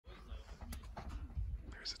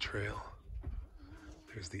There's a trail.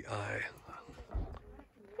 There's the eye.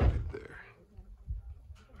 Right there.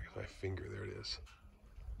 Look at my finger, there it is.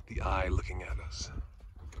 The eye looking at us.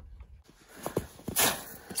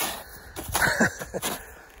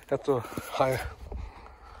 That's how high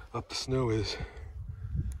up the snow is.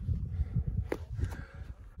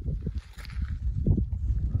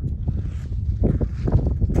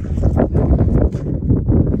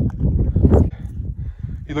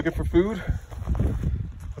 You looking for food?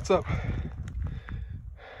 What's up?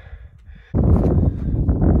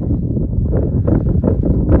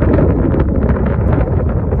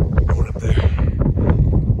 Going up there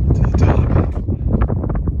to the top.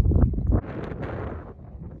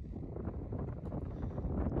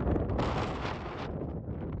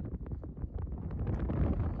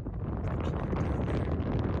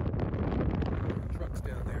 Truck's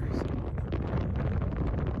down there.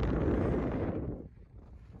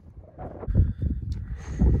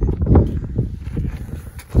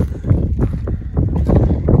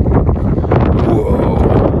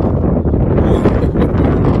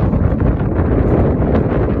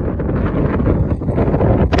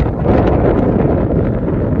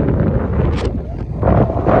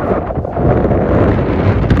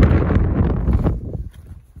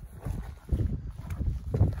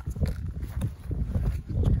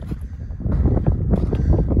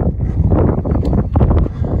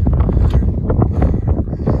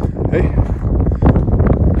 Hey,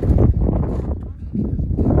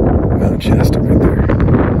 Mount Shasta right there.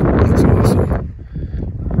 That's awesome.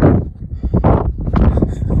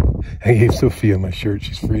 I gave Sophia my shirt.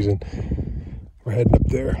 She's freezing. We're heading up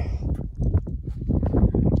there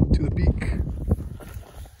to the peak.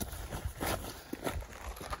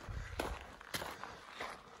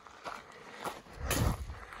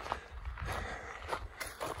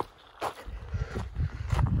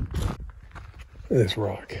 Look at this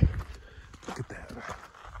rock. Look at that.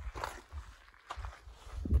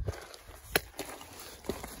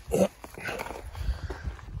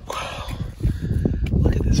 Wow.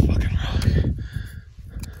 Look at this fucking rock.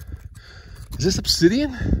 Is this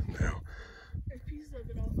obsidian? No.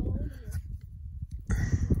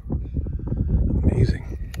 Amazing.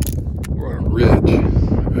 We're on a ridge.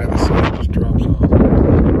 Right, the side just drops off.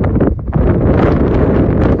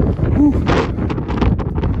 Whew.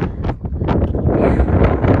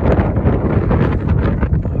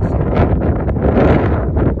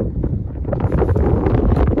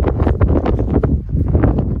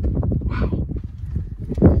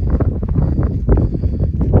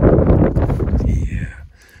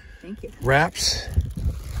 Wraps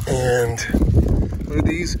and what are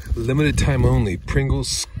these? Limited time only. Pringles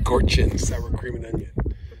Scorchin' sour cream and onion.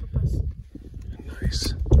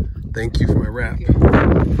 Nice. Thank you for my wrap.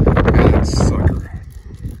 God, sucker.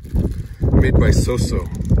 Made by Soso.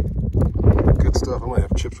 Good stuff. I might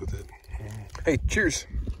have chips with it. Hey, cheers.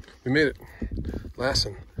 We made it.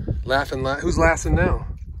 Lassen. Who's Lassen now?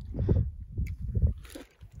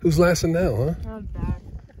 Who's Lassen now, huh? Not bad.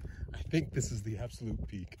 I think this is the absolute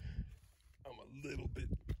peak. I'm a little bit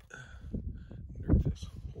nervous.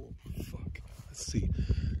 Oh, fuck. Let's see.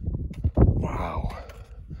 Wow.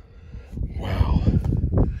 Wow.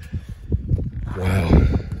 Wow.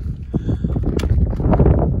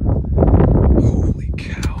 Holy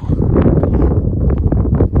cow.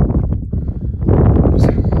 I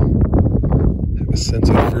have a sense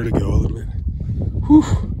of vertigo a little bit. Whew.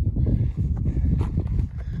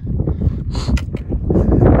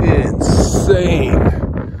 Insane.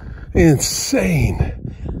 Insane.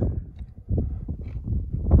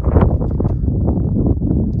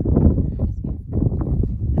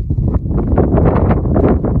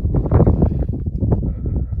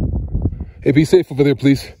 Hey, be safe over there,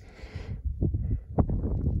 please.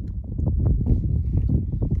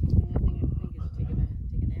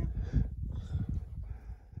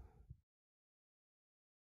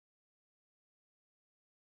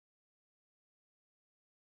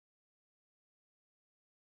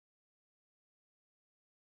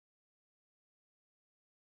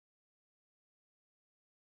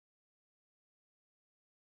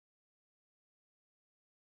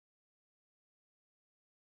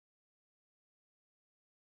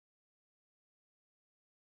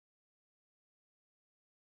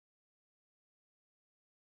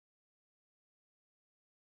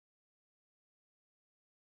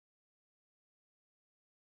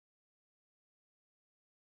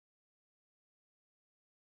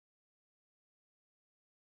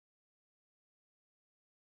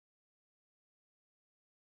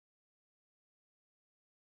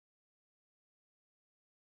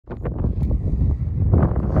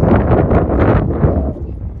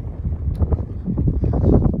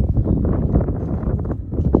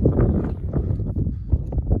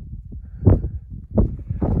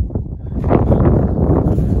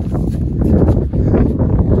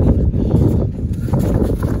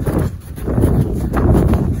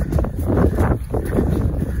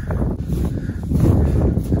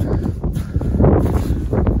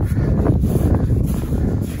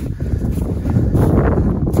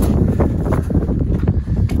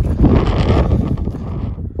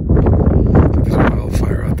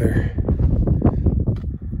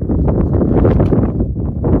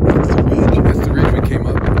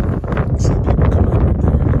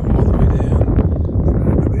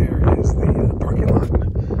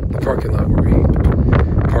 we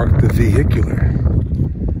park the vehicular.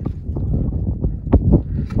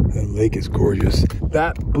 That lake is gorgeous.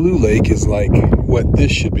 That blue lake is like what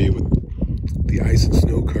this should be with the ice and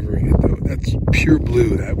snow covering it though. That's pure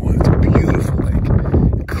blue, that one. It's a beautiful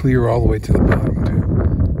lake. Clear all the way to the bottom too.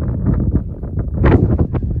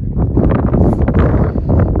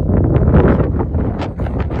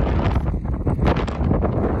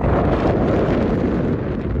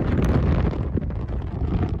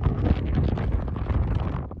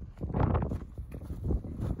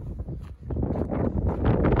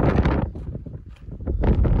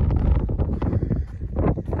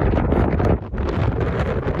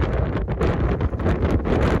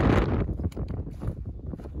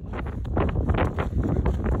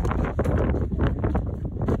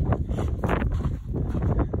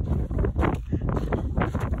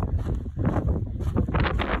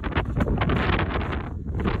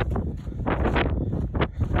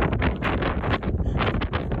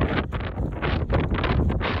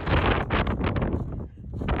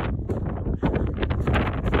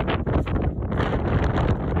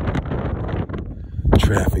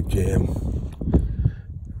 Traffic jam.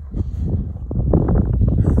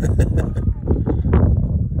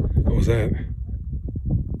 What was that?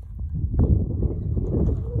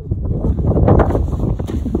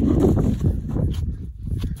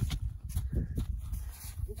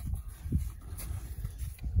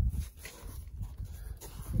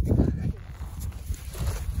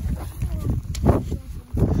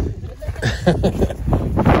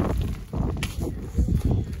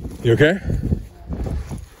 You okay?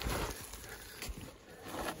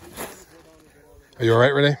 Are you all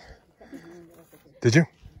right, Renee? Did you?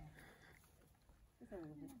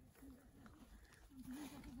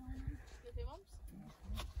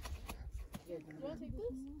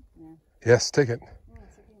 Yes, take it.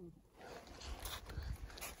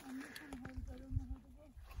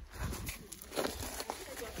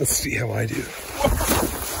 Let's see how I do.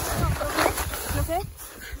 Okay?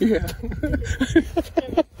 Yeah.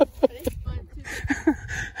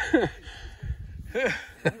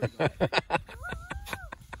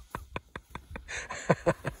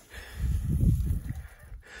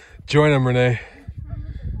 Join them, Renee.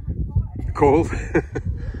 Cold.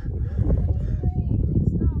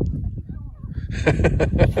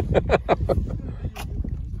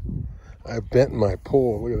 I bent my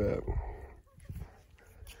pole. Look at that.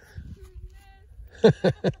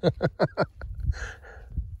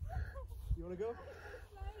 You want to go?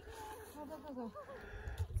 Go.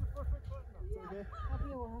 It's a perfect button. Okay. Happy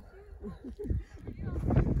a while.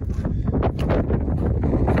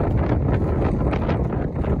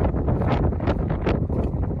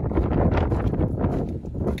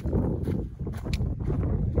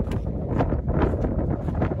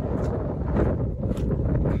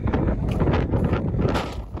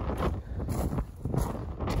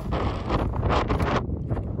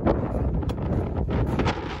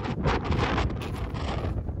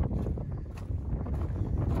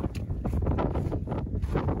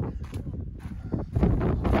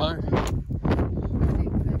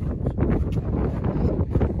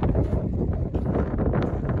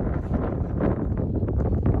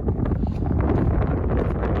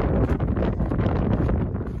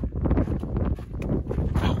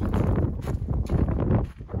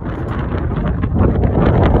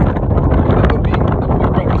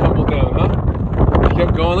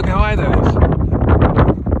 Going, look how high that is.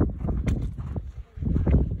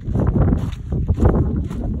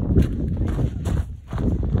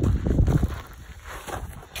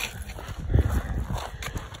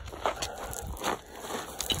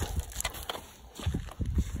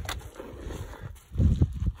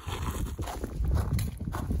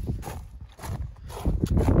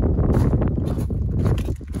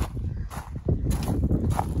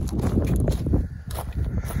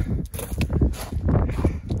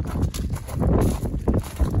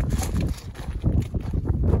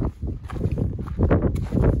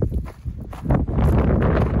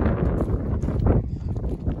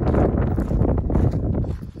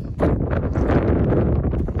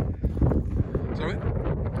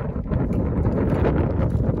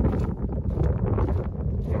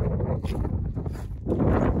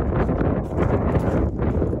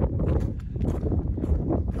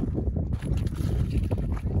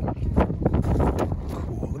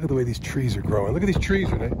 Look at the way these trees are growing. Look at these trees,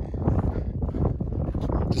 Renee.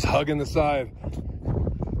 Just hugging the side.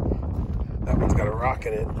 That one's got a rock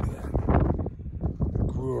in it.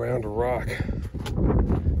 Grew around a rock.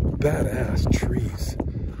 Badass trees.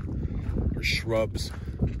 Or shrubs,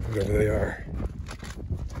 whatever they are.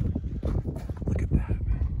 Look at that.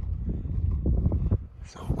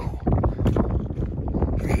 So cool.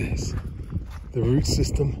 The root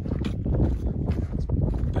system.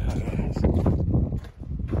 Badass.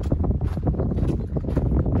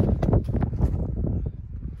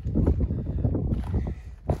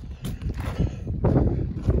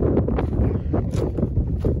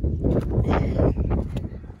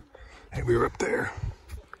 Hey, we were up there.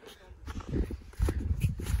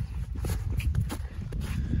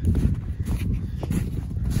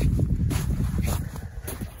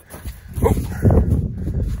 Oh.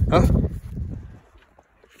 Huh?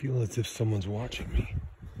 I feel as if someone's watching me.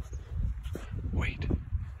 Wait,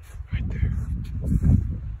 right there.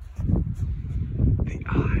 The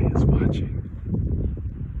eye is watching.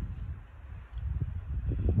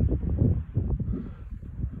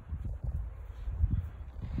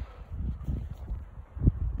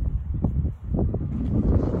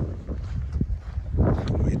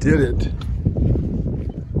 We did it.